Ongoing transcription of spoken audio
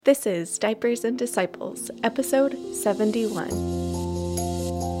This is Diapers and Disciples, episode 71.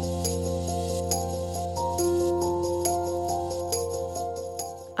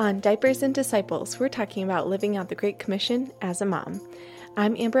 On Diapers and Disciples, we're talking about living out the Great Commission as a mom.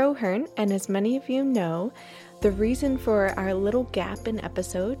 I'm Amber O'Hearn, and as many of you know, the reason for our little gap in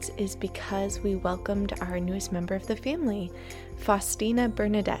episodes is because we welcomed our newest member of the family, Faustina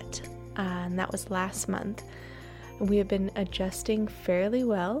Bernadette, and that was last month. We have been adjusting fairly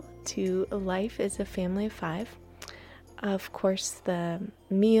well to life as a family of 5. Of course, the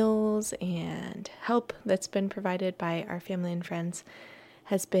meals and help that's been provided by our family and friends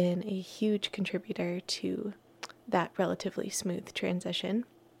has been a huge contributor to that relatively smooth transition.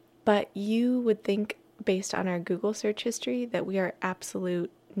 But you would think, based on our Google search history, that we are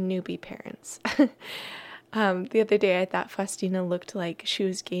absolute newbie parents. The other day I thought Faustina looked like she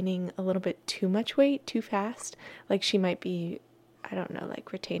was gaining a little bit too much weight too fast, like she might be, I don't know,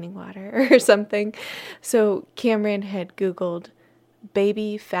 like retaining water or something. So Cameron had Googled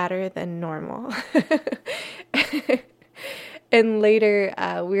baby fatter than normal. And later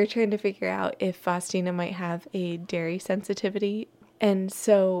we were trying to figure out if Faustina might have a dairy sensitivity. And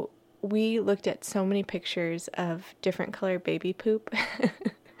so we looked at so many pictures of different color baby poop.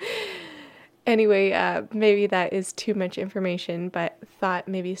 Anyway, maybe that is too much information, but thought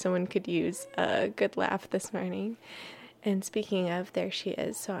maybe someone could use a good laugh this morning. And speaking of, there she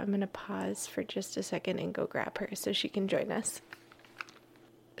is. So I'm going to pause for just a second and go grab her so she can join us.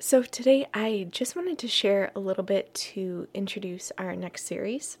 So today I just wanted to share a little bit to introduce our next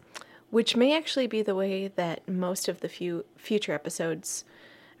series, which may actually be the way that most of the future episodes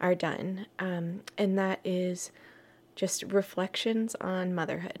are done. And that is just reflections on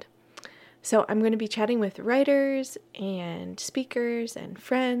motherhood. So I'm going to be chatting with writers and speakers and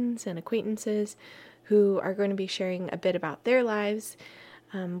friends and acquaintances who are going to be sharing a bit about their lives,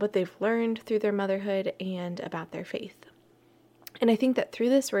 what they've learned through their motherhood, and about their faith. And I think that through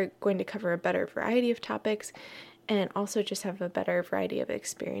this, we're going to cover a better variety of topics and also just have a better variety of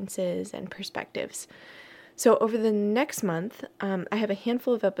experiences and perspectives. So over the next month, I have a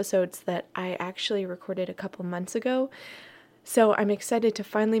handful of episodes that I actually recorded a couple months ago. So I'm excited to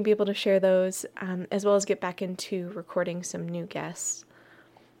finally be able to share those, as well as get back into recording some new guests.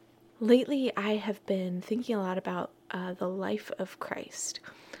 Lately, I have been thinking a lot about the life of Christ.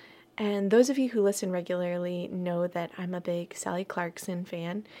 And those of you who listen regularly know that I'm a big Sally Clarkson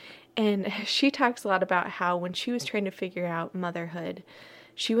fan. And she talks a lot about how when she was trying to figure out motherhood,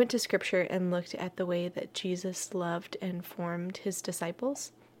 she went to Scripture and looked at the way that Jesus loved and formed his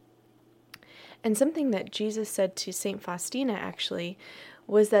disciples. And something that Jesus said to St. Faustina, actually,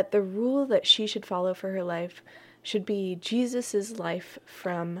 was that the rule that she should follow for her life should be Jesus' life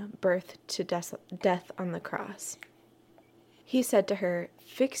from birth to death on the cross. He said to her,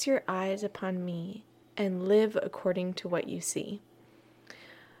 "Fix your eyes upon me and live according to what you see."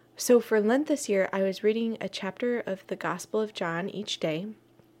 So for Lent this year, I was reading a chapter of the Gospel of John each day,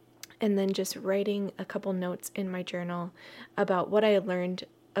 and then just writing a couple notes in my journal about what I had learned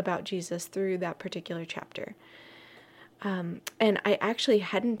about Jesus through that particular chapter. And I actually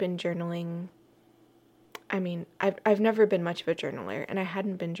hadn't been journaling. I mean, I've never been much of a journaler, and I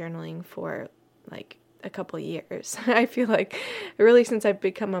hadn't been journaling for like a couple years. I feel like really since I've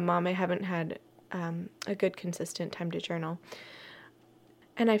become a mom, I haven't had a good consistent time to journal.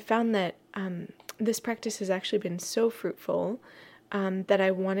 And I found that this practice has actually been so fruitful that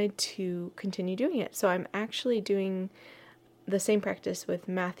I wanted to continue doing it. So I'm actually doing the same practice with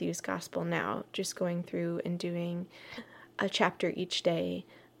Matthew's Gospel now, just going through and doing a chapter each day,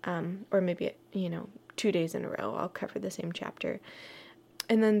 or maybe, 2 days in a row, I'll cover the same chapter.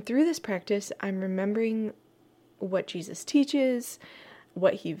 And then through this practice, I'm remembering what Jesus teaches,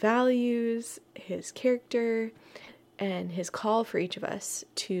 what he values, his character, and his call for each of us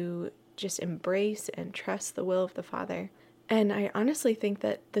to just embrace and trust the will of the Father. And I honestly think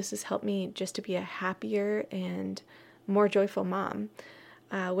that this has helped me just to be a happier and more joyful mom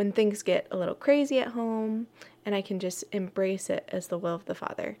when things get a little crazy at home, and I can just embrace it as the will of the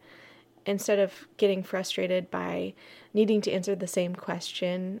Father instead of getting frustrated by needing to answer the same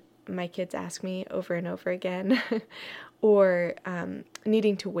question my kids ask me over and over again, or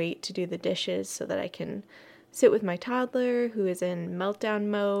needing to wait to do the dishes so that I can sit with my toddler who is in meltdown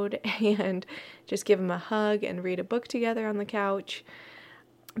mode and just give him a hug and read a book together on the couch.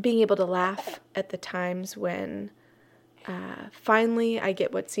 Being able to laugh at the times when finally I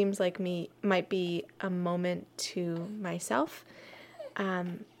get what seems like might be a moment to myself.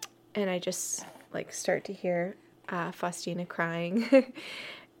 And I just start to hear Faustina crying.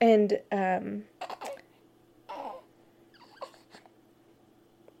 And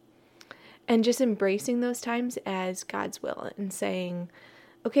And just embracing those times as God's will and saying,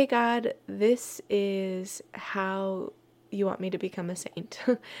 okay, God, this is how you want me to become a saint.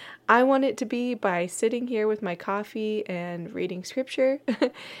 I want it to be by sitting here with my coffee and reading scripture.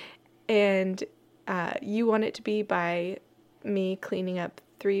 And you want it to be by me cleaning up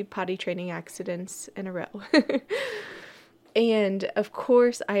 3 potty training accidents in a row. And of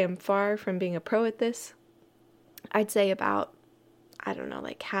course, I am far from being a pro at this. I'd say about,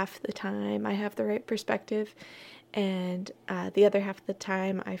 like half the time I have the right perspective. And the other half of the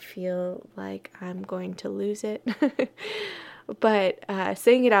time, I feel like I'm going to lose it. But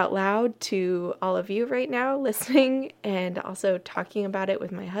saying it out loud to all of you right now listening, and also talking about it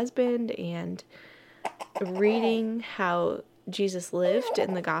with my husband and reading how Jesus lived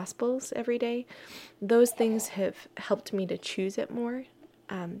in the Gospels every day, those things have helped me to choose it more,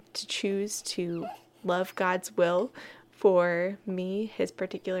 to choose to love God's will for me, His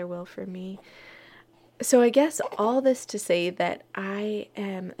particular will for me. So I guess all this to say that I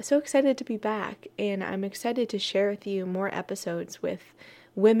am so excited to be back, and I'm excited to share with you more episodes with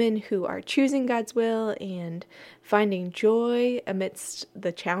women who are choosing God's will and finding joy amidst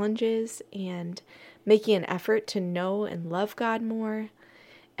the challenges and making an effort to know and love God more.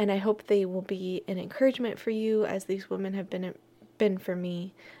 And I hope they will be an encouragement for you as these women have been for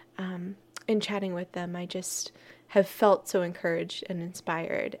me. In chatting with them, I just have felt so encouraged and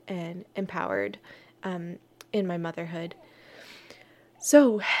inspired and empowered in my motherhood.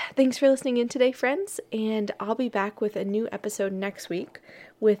 So thanks for listening in today, friends, and I'll be back with a new episode next week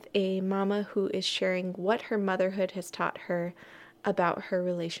with a mama who is sharing what her motherhood has taught her about her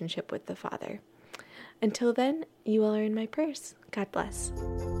relationship with the Father. Until then, you all are in my prayers. God bless.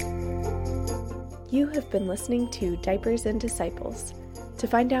 You have been listening to Diapers and Disciples. To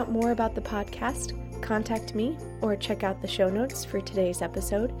find out more about the podcast, contact me or check out the show notes for today's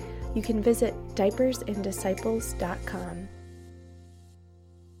episode. You can visit diapersanddisciples.com.